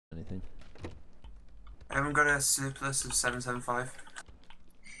anything. I haven't got a surplus of 775.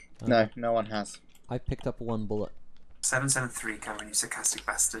 No, no one has. I picked up 1 bullet. 773, Cameron, you sarcastic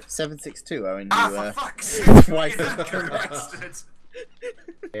bastard. 762, Owen. For fuck's sake! Twice You as good. bastard!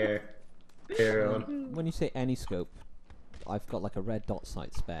 Here, Owen. When you say any scope, I've got like a red dot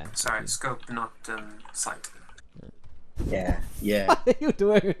sight spare. Sorry, scope, not sight. Yeah, yeah. What are you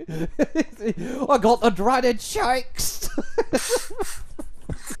doing? I got the dreaded shakes!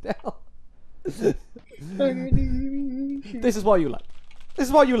 This is what you like. This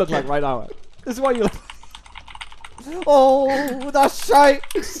is what you look like right now. This is what you look like. Oh, the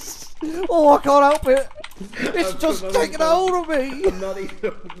shakes! Oh, I can't help it. It's just taking hold of me. I'm not even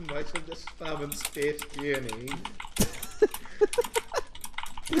open much. I'm just spamming Space Journey.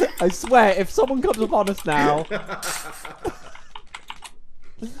 I swear, if someone comes upon us now...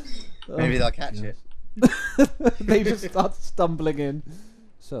 Maybe they'll catch it. They just start stumbling in.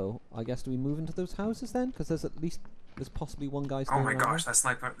 So, I guess do we move into those houses then? Because there's possibly one guy still Oh my around gosh, there.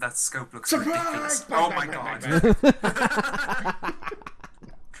 that scope looks Surprise! ridiculous. Bang, Oh bang, my bang, god. bang,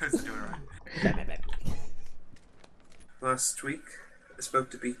 Close the door, right. Last week, I spoke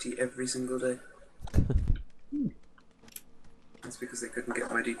to BT every single day. That's because they couldn't get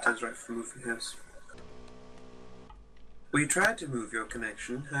my details right for moving house. We tried to move your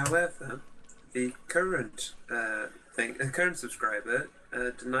connection, however, the current current subscriber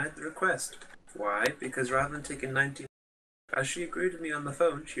denied the request. Why? Because rather than taking 19, as she agreed with me on the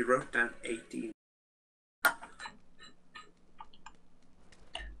phone, she wrote down 18.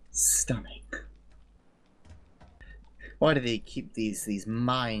 Stunning. Why do they keep these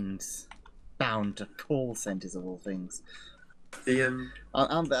minds bound to call centers of all things? The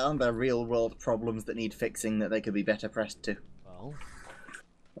Aren't there real world problems that need fixing that they could be better pressed to?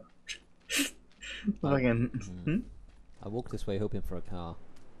 Well, I walked this way hoping for a car.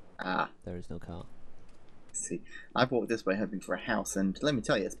 Ah, There is no car. see, I've walked this way hoping for a house, and let me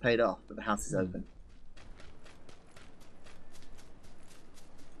tell you, it's paid off. But the house is open.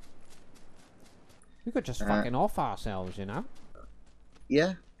 We could just fucking off ourselves, you know?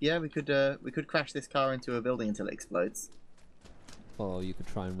 Yeah, we could crash this car into a building until it explodes. Or you could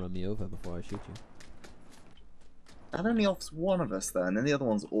try and run me over before I shoot you. That only offs one of us though, and then the other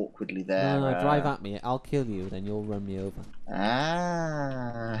one's awkwardly there. No, drive at me. I'll kill you, then you'll run me over.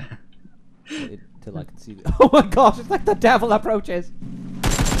 Ah. Till I can see the... Oh my gosh, it's like the devil approaches!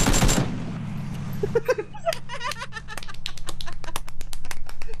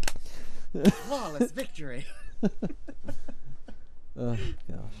 Flawless victory. Oh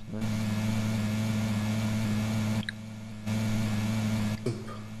gosh, man.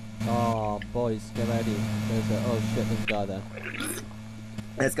 Oh, boys, get ready. There's a... Oh shit, there's a guy there.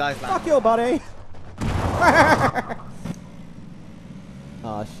 There's guys Fuck landing. you, buddy!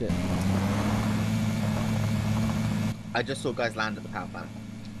 Oh shit. I just saw guys land at the power plant.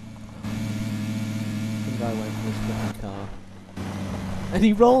 Some guy went for this fucking car. And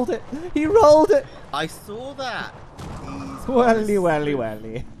he rolled it! He rolled it! I saw that. Welly, welly,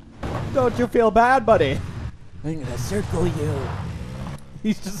 welly. Don't you feel bad, buddy? I'm gonna circle you.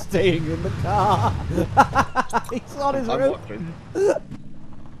 He's just staying in the car. He's on his I'm roof. watching.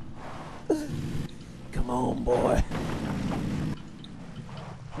 Come on, boy.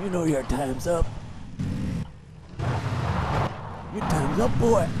 You know your time's up. Your time's up,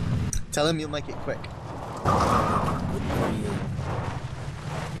 boy. Tell him you'll make it quick. Good for you.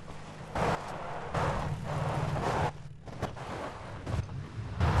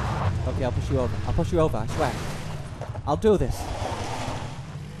 Okay, I'll push you over. I'll push you over, I swear. I'll do this.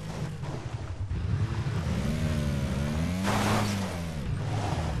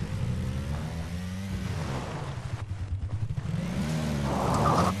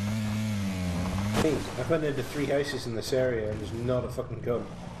 I've went into 3 houses in this area and there's not a fucking gun.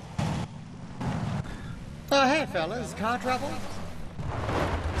 Oh, hey, fellas. Car trouble?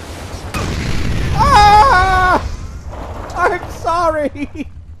 Ah! I'm sorry!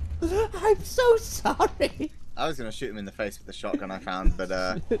 I'm so sorry! I was gonna shoot him in the face with the shotgun I found, but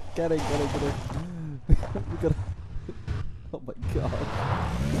Get it. We gotta... Oh my god.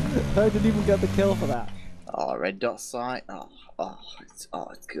 I didn't even get the kill for that. oh, red dot sight. It's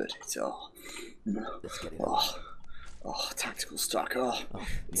good. Let's get it. Tactical stock.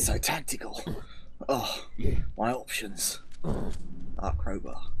 It's so tactical. Yeah. My options.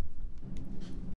 Crowbar.